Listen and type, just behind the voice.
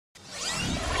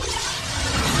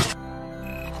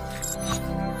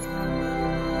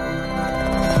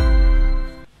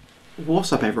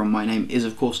What's up everyone, my name is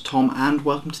of course Tom and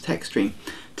welcome to TechStream.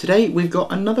 Today we've got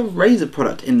another Razer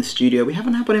product in the studio. We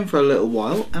haven't had one in for a little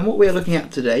while, and what we're looking at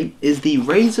today is the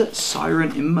Razer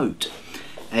Siren Emote,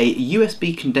 a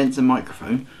USB condenser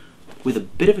microphone with a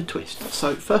bit of a twist.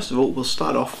 So first of all we'll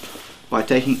start off by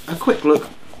taking a quick look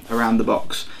around the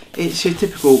box. It's your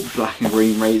typical black and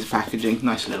green Razer packaging,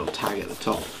 nice little tag at the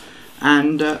top,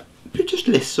 and it just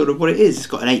lists sort of what it is. It's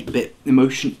got an 8-bit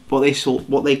emotion,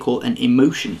 what they call an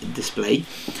emotion display.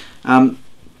 It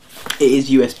is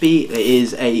USB. It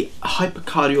is a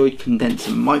hypercardioid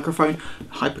condenser microphone.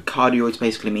 Hypercardioids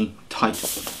basically mean tight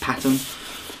pattern.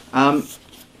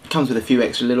 Comes with a few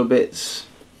extra little bits.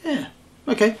 Yeah.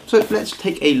 Okay, so let's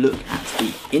take a look at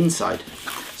the inside.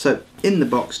 So in the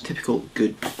box, typical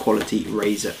good quality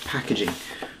Razer packaging.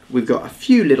 We've got a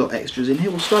few little extras in here.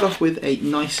 We'll start off with a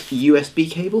nice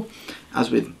USB cable, as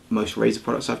with most Razer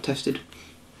products I've tested.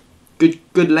 Good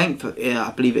length,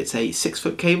 I believe it's a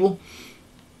 6-foot cable.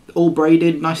 All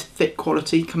braided, nice thick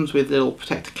quality, comes with little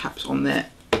protector caps on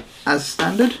there as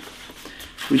standard.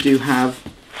 We do have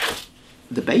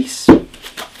the base.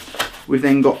 We've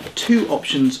then got two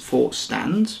options for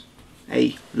stands,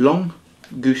 a long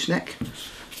gooseneck,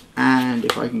 and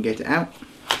if I can get it out,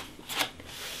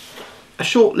 a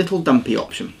short little dumpy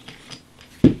option.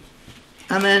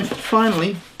 And then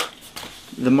finally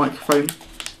the microphone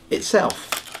itself.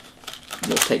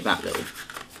 We'll take that little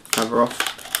cover off,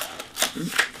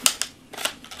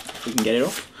 if we can get it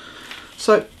off.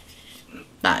 So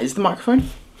that is the microphone.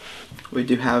 We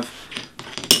do have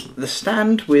the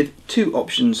stand with two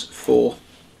options for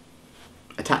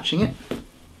attaching it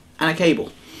and a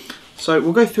cable. So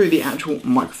we'll go through the actual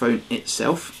microphone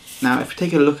itself. Now if we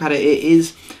take a look at it, it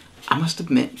is, I must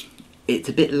admit, it's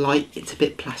a bit light, it's a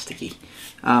bit plasticky.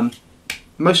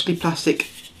 Mostly plastic,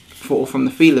 from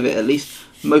the feel of it at least,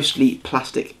 mostly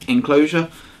plastic enclosure.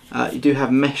 You do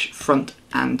have mesh front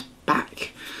and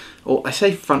back, or I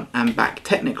say front and back,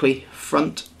 technically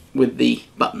front with the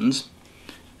buttons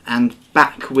and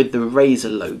back with the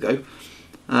Razer logo.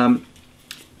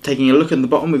 Taking a look at the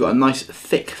bottom, we've got a nice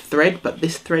thick thread, but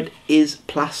this thread is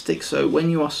plastic, so when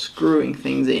you are screwing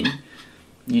things in,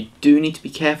 you do need to be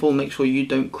careful, make sure you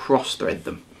don't cross thread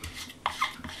them.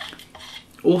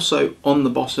 Also on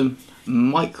the bottom,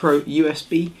 micro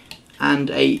USB and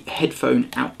a headphone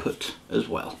output as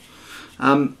well.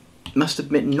 Must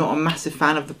admit, not a massive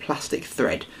fan of the plastic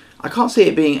thread. I can't see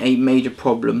it being a major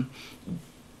problem,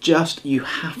 just you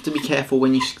have to be careful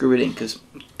when you screw it in, because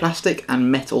plastic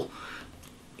and metal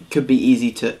could be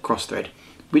easy to cross thread.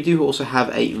 We do also have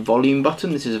a volume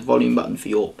button. This is a volume button for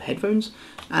your headphones,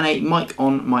 and a mic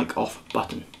on, mic off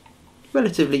button.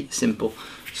 Relatively simple.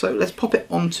 So let's pop it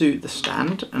onto the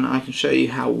stand and I can show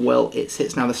you how well it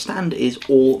sits. Now the stand is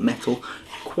all metal,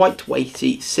 quite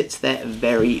weighty, sits there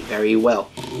very, very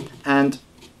well. And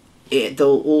it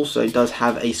also does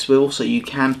have a swivel, so you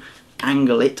can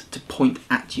angle it to point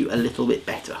at you a little bit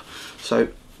better. So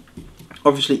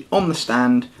obviously on the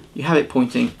stand, you have it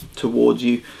pointing towards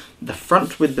you. The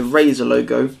front with the Razer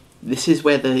logo, this is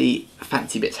where the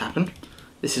fancy bits happen.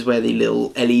 This is where the little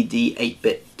LED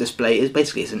 8-bit display is.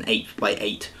 Basically it's an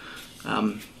 8x8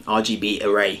 RGB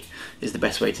array is the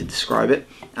best way to describe it.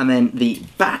 And then the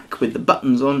back with the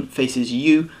buttons on faces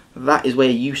you. That is where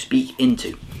you speak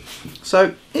into.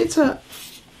 So it's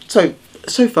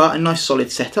so far a nice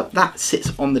solid setup. That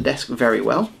sits on the desk very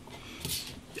well.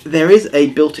 There is a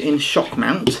built-in shock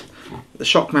mount. The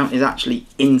shock mount is actually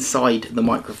inside the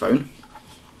microphone.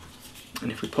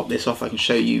 And if we pop this off, I can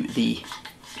show you the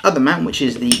other mount, which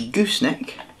is the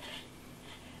gooseneck.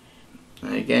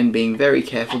 And again, being very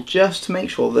careful just to make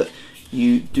sure that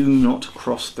you do not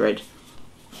cross thread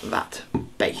that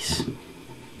base.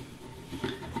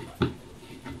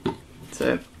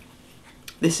 So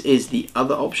this is the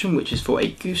other option, which is for a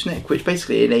gooseneck, which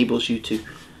basically enables you to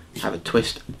have a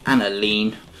twist and a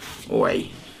lean, or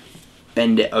a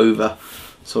bend it over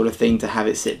sort of thing to have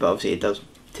it sit, but obviously it does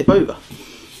tip over.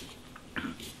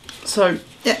 So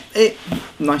yeah,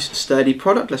 nice sturdy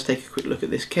product. Let's take a quick look at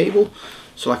this cable.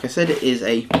 So like I said, it is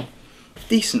a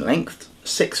decent length,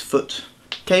 6-foot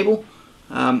cable,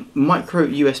 micro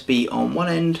USB on one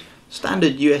end,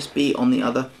 standard USB on the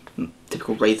other,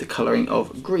 typical Razer colouring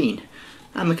of green.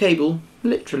 And the cable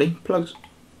literally plugs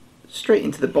straight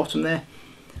into the bottom there,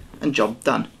 and job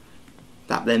done.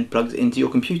 That then plugs into your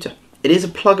computer. It is a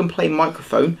plug and play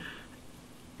microphone,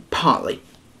 partly.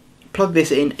 Plug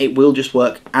this in, it will just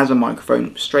work as a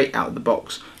microphone straight out of the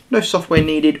box. No software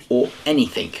needed or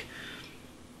anything.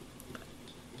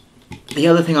 The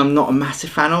other thing I'm not a massive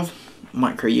fan of,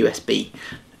 micro USB.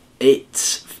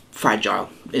 It's fragile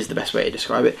is the best way to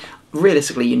describe it.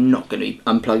 realistically you're not going to be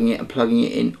unplugging it and plugging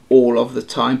it in all of the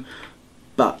time,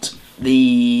 but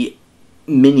the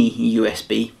mini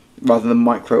USB rather than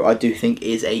micro I do think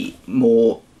is a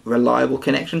more reliable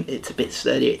connection. It's a bit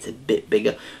sturdier, it's a bit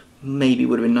bigger. Maybe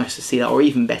would have been nice to see that, or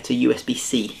even better,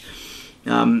 USB-C.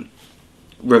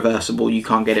 Reversible, you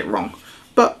can't get it wrong.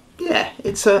 But yeah,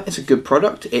 it's a good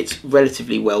product. It's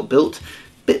relatively well built,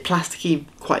 bit plasticky,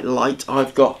 quite light.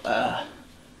 I've got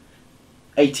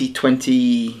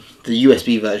 8020, the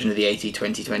USB version of the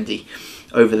 802020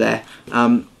 over there.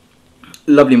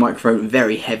 Lovely microphone,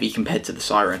 very heavy compared to the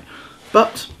Siren.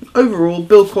 But overall,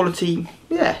 build quality,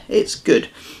 yeah, it's good.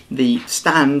 The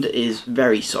stand is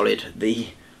very solid. The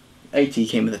AT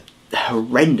came with a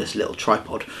horrendous little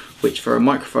tripod, which for a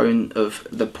microphone of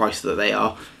the price that they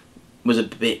are, was a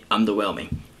bit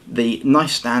underwhelming. The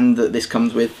nice stand that this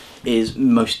comes with is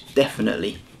most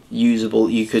definitely usable.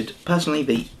 You could, personally,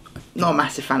 be not a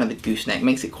massive fan of the gooseneck,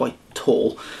 makes it quite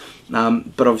tall,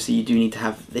 but obviously you do need to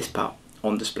have this part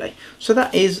on display. So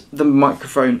that is the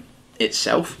microphone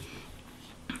itself.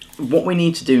 What we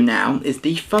need to do now is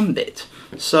the fun bit.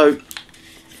 So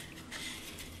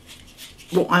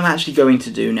what I'm actually going to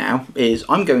do now is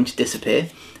I'm going to disappear.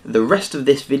 The rest of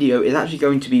this video is actually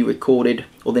going to be recorded,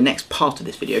 or the next part of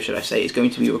this video should I say, is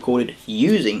going to be recorded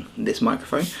using this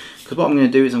microphone, because what I'm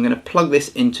going to do is I'm going to plug this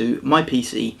into my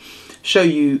PC, show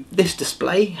you this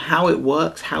display, how it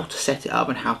works, how to set it up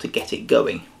and how to get it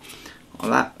going.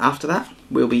 After that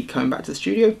we'll be coming back to the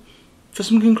studio for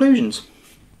some conclusions.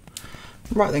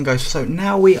 Right then guys, so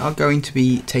now we are going to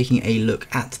be taking a look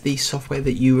at the software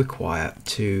that you require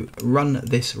to run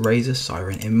this Razer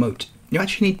Siren Emote. You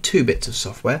actually need two bits of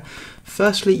software.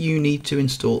 Firstly, you need to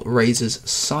install Razer's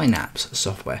Synapse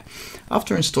software.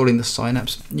 After installing the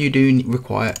Synapse, you do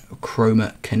require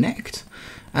Chroma Connect,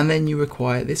 and then you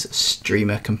require this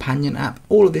Streamer Companion app.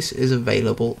 All of this is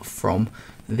available from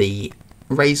the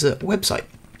Razer website.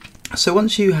 So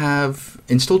once you have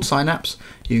installed Synapse,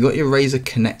 you've got your Razer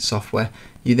Connect software,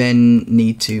 you then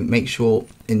need to make sure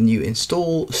you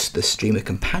install the Streamer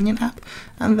Companion app,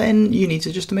 and then you need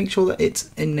to just make sure that it's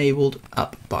enabled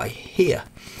up by here.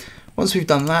 Once we've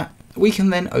done that, we can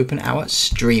then open our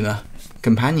Streamer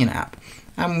Companion app.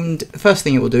 And the first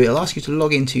thing it will do, it'll ask you to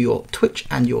log into your Twitch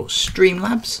and your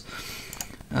Streamlabs.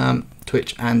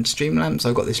 Twitch and Streamlabs,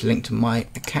 I've got this linked to my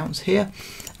accounts here.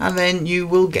 And then you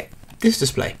will get this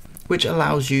display, which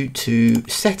allows you to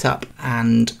set up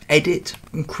and edit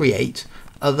and create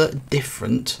other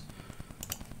different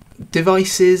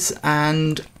devices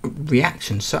and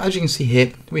reactions. So as you can see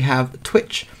here, we have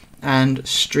Twitch and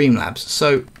Streamlabs.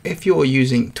 So if you're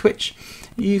using Twitch,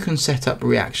 you can set up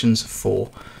reactions for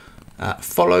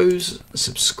follows,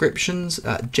 subscriptions,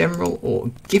 general or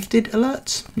gifted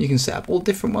alerts. You can set up all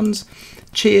different ones.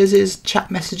 Cheerses, chat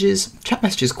messages. Chat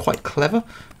messages quite clever.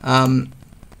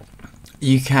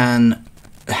 You can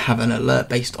have an alert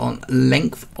based on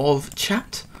length of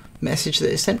chat message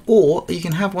that is sent, or you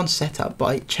can have one set up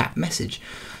by chat message.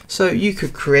 So you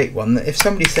could create one that if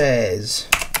somebody says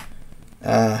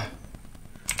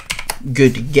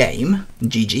good game,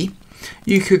 GG,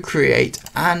 you could create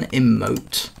an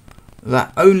emote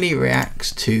that only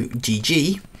reacts to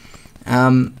GG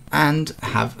and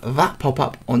have that pop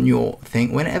up on your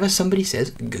thing whenever somebody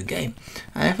says good game.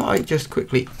 And if I just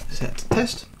quickly set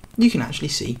test, you can actually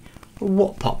see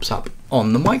what pops up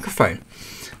on the microphone.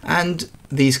 And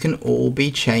these can all be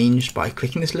changed by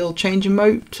clicking this little change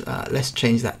emote. Let's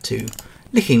change that to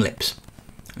licking lips.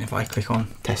 And if I click on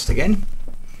test again,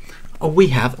 we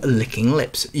have licking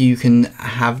lips. You can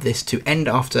have this to end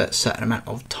after a certain amount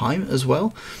of time as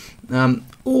well.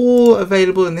 All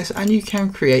available in this, and you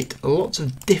can create lots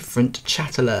of different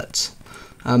chat alerts.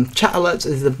 Chat alerts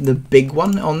is the big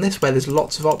one on this, where there's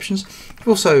lots of options. You've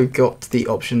also got the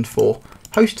option for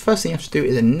host. First thing you have to do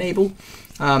is enable.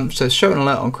 So show an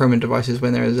alert on Chroma devices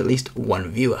when there is at least one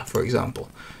viewer, for example.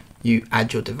 You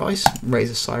add your device,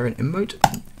 Razer Siren Emote.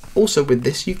 Also with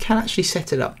this, you can actually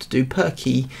set it up to do per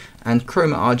key and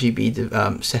Chroma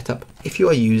RGB setup if you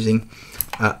are using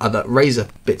other Razer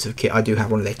bits of kit. I do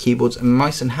have one of their keyboards and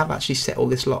mice and have actually set all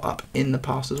this lot up in the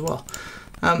past as well.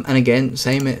 And again,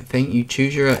 same thing, you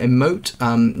choose your emote,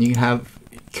 you can have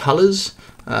colors,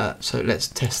 so let's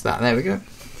test that, there we go.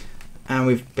 And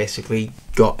we've basically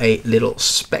got a little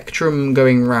spectrum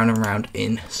going round and round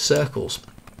in circles.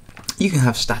 You can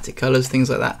have static colors, things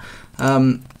like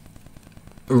that,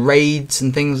 raids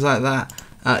and things like that.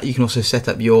 You can also set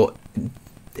up your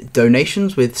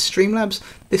donations with Streamlabs.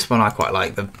 This one I quite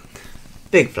like, the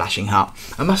big flashing heart.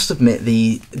 I must admit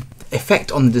the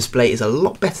effect on the display is a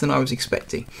lot better than I was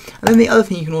expecting. And then the other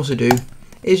thing you can also do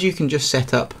is you can just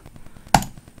set up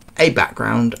a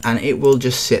background, and it will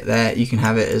just sit there. You can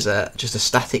have it as just a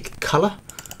static color.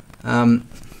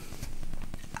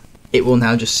 It will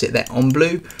now just sit there on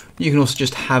blue. You can also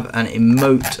just have an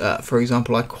emote. For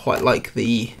example, I quite like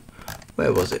the,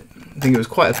 where was it? I think it was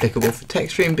quite applicable for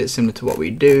TechStream, a bit similar to what we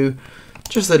do.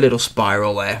 Just a little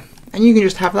spiral there. And you can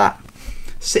just have that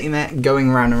sitting there, going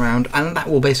round and round, and that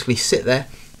will basically sit there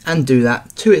and do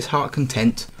that to its heart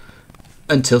content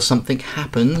until something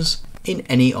happens in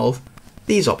any of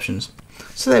these options.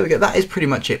 So there we go, that is pretty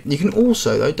much it. You can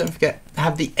also, though, don't forget,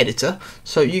 have the editor,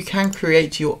 so you can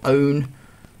create your own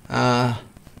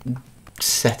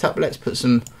setup. Let's put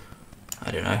some,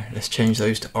 I don't know, let's change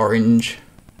those to orange.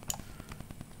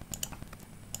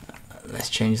 Let's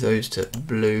change those to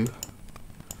blue.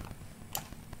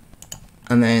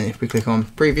 And then if we click on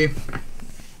preview,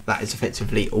 that is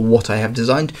effectively what I have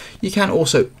designed. You can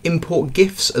also import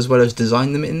GIFs as well as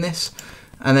design them in this.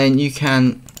 And then you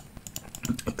can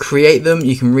create them,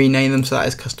 you can rename them. So that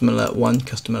is custom alert 1,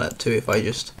 custom alert 2. If I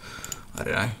just, I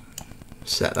don't know,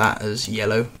 set that as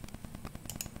yellow.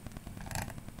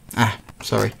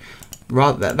 Sorry.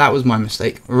 That was my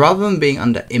mistake. Rather than being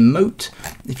under emote,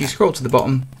 if you scroll to the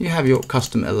bottom, you have your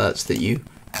custom alerts that you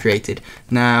created.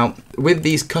 Now, with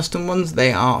these custom ones,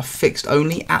 they are fixed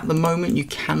only at the moment. You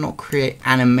cannot create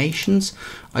animations.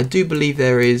 I do believe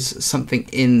there is something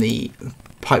in the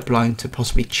pipeline to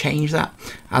possibly change that.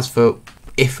 As for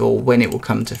if or when it will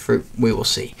come to fruit, we will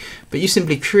see. But you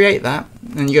simply create that,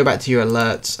 and you go back to your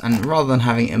alerts, and rather than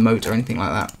having emote or anything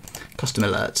like that, custom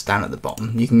alerts down at the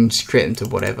bottom, you can just create them to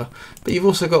whatever. But you've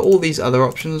also got all these other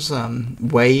options,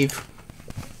 wave,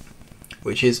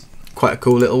 which is quite a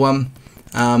cool little one.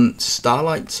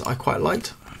 Starlights I quite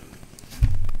liked,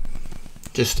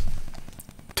 just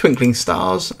twinkling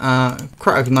stars,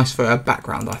 quite nice for a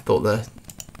background. I thought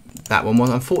that one was.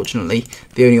 Unfortunately,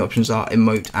 the only options are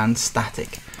emote and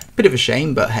static. Bit of a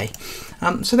shame, but hey.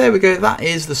 So there we go, that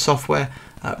is the software.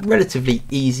 Relatively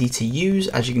easy to use.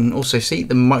 As you can also see,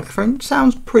 the microphone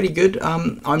sounds pretty good.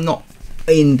 I'm not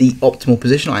in the optimal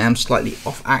position. I am slightly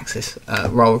off axis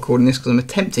while recording this because I'm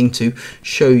attempting to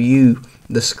show you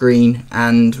the screen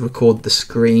and record the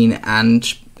screen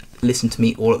and listen to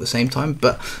me all at the same time.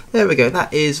 But there we go,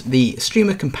 that is the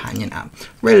Streamer Companion app.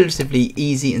 Relatively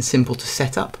easy and simple to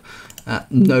set up.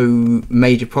 No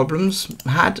major problems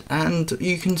had, and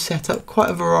you can set up quite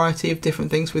a variety of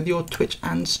different things with your Twitch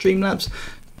and Streamlabs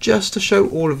just to show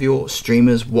all of your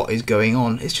streamers what is going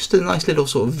on. It's just a nice little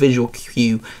sort of visual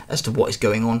cue as to what is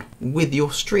going on with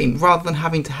your stream, rather than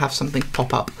having to have something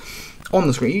pop up on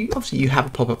the screen. Obviously you have a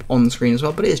pop-up on the screen as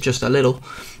well, but it's just a little,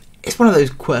 it's one of those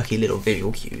quirky little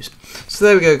visual cues. So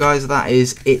there we go, guys, that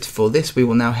is it for this. We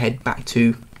will now head back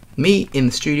to me in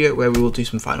the studio where we will do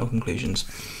some final conclusions.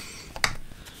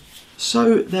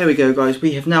 So there we go, guys,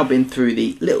 we have now been through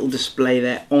the little display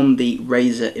there on the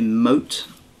Razer emote,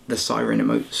 the Siren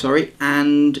emote, sorry,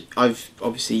 and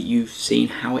you've seen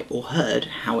how it, or heard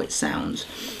how it sounds.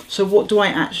 So what do I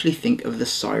actually think of the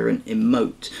Siren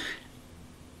emote?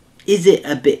 Is it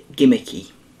a bit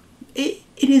gimmicky? It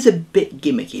is a bit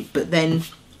gimmicky, but then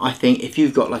I think if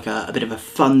you've got like a bit of a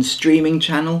fun streaming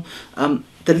channel, the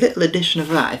little addition of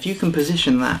that, if you can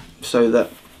position that so that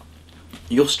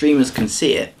your streamers can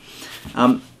see it,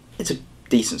 it's a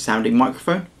decent sounding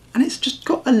microphone, and it's just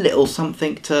got a little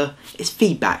something to, it's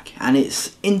feedback and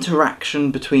it's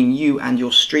interaction between you and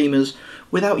your streamers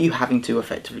without you having to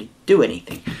effectively do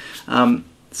anything.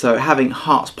 So having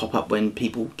hearts pop up when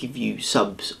people give you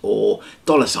subs, or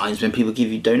 $signs when people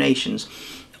give you donations,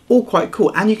 all quite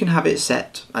cool. And you can have it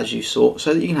set, as you saw,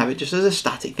 so that you can have it just as a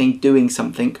static thing doing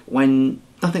something when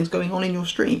nothing's going on in your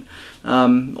stream,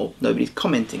 or nobody's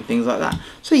commenting, things like that.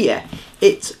 So yeah,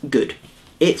 it's good.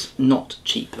 It's not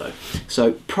cheap though.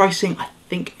 So pricing, I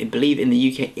believe in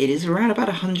the UK it is around about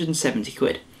 170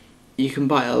 quid. You can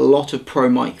buy a lot of Pro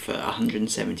mic for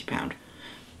 £170,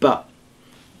 but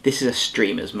this is a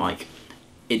streamer's mic.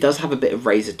 It does have a bit of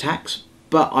Razer tax,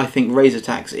 but I think Razer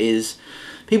tax is,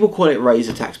 people call it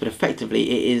Razer tax, but effectively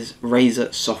it is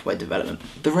Razer software development.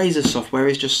 The Razer software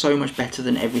is just so much better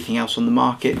than everything else on the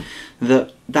market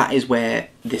that is where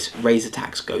this Razer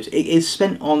tax goes. It is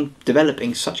spent on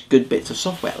developing such good bits of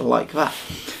software like that.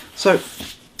 So,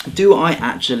 do I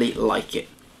actually like it?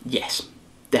 Yes,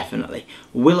 definitely.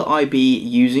 Will I be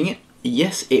using it?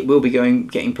 Yes, it will be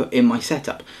getting put in my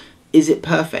setup. Is it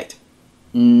perfect?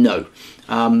 No.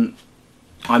 I'm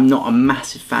not a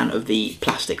massive fan of the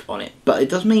plastic on it, but it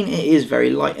does mean it is very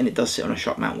light and it does sit on a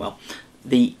shock mount well.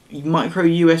 The micro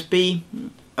USB,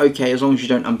 okay, as long as you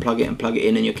don't unplug it and plug it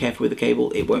in and you're careful with the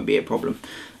cable, it won't be a problem.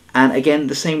 And again,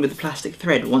 the same with the plastic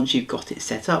thread. Once you've got it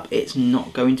set up, it's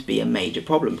not going to be a major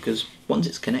problem, because once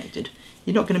it's connected,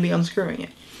 you're not going to be unscrewing it.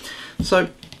 So,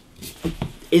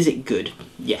 is it good?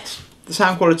 Yes. The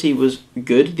sound quality was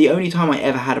good. The only time I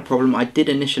ever had a problem, I did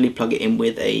initially plug it in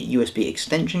with a USB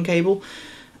extension cable,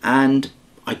 and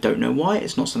I don't know why,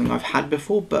 it's not something I've had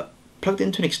before, but plugged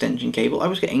into an extension cable, I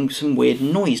was getting some weird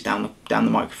noise down the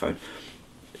microphone.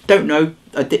 Don't know,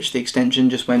 I ditched the extension,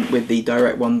 just went with the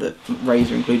direct one that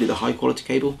Razer included, the high quality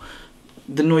cable.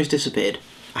 The noise disappeared.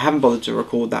 I haven't bothered to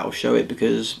record that or show it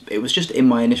because it was just in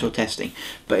my initial testing.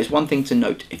 But it's one thing to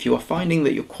note, if you are finding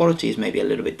that your quality is maybe a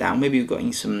little bit down, maybe you've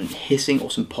got some hissing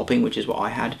or some popping, which is what I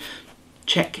had,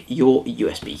 check your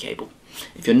USB cable.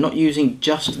 If you're not using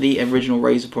just the original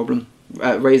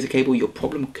Razer cable, your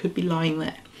problem could be lying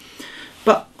there.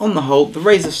 But on the whole, the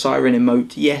Razer Siren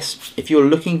Emote, yes, if you're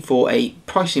looking for a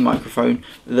pricey microphone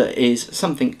that is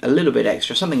something a little bit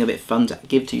extra, something a bit fun to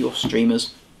give to your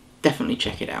streamers, definitely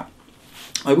check it out.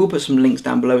 I will put some links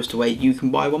down below as to where you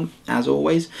can buy one, as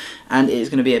always, and it is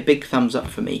going to be a big thumbs up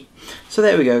for me. So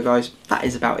there we go, guys, that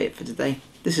is about it for today.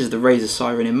 This is the Razer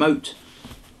Siren Emote.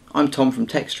 I'm Tom from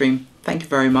TechStream, thank you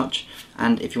very much,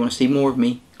 and if you want to see more of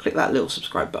me, click that little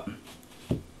subscribe button.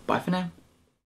 Bye for now.